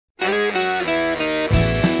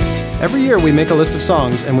Every year we make a list of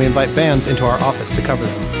songs and we invite bands into our office to cover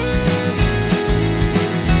them.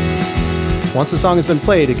 Once a song has been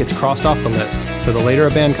played, it gets crossed off the list, so the later a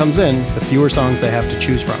band comes in, the fewer songs they have to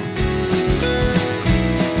choose from.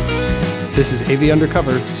 This is AV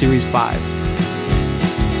Undercover Series 5.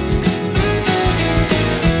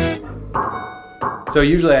 So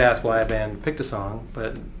usually I ask why a band picked a song,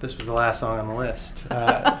 but this was the last song on the list.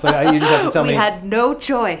 So you just have to tell me. We had no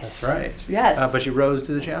choice. That's right. Yes. But you rose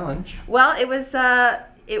to the challenge. Well,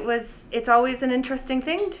 it's always an interesting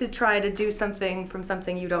thing to try to do something from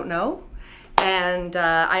something you don't know. And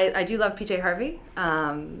I do love PJ Harvey.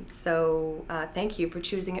 So thank you for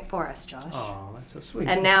choosing it for us, Josh. Oh, that's so sweet.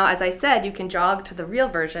 And now, as I said, you can jog to the real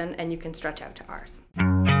version and you can stretch out to ours.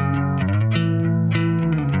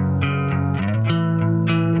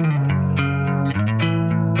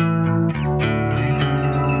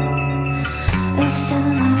 Stella,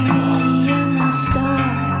 you're my star.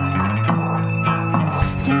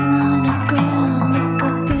 Standing on the ground, look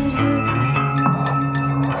up at her.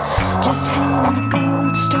 Just hanging on the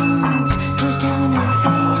gold stones, just telling her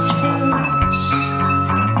face first.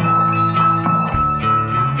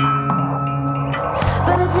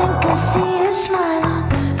 But I think I see her smiling.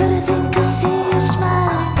 But I think I see her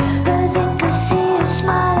smiling. But I think I see her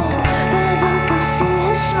smiling. But I think I see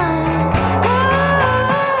her smiling.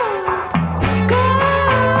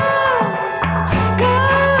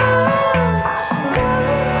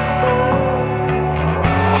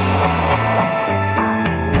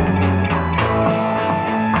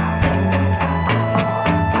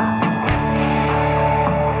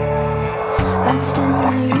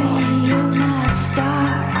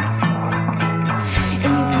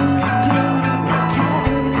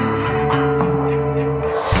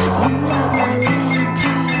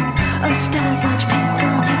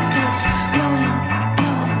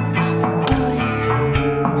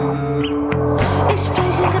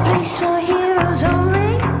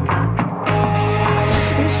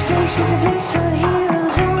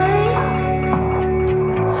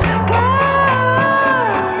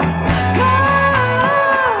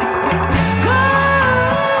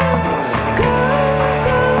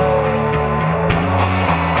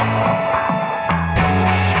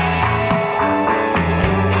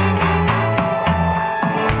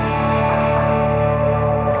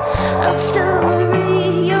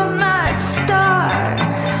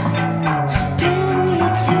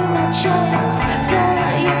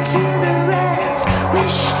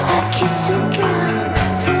 Kissing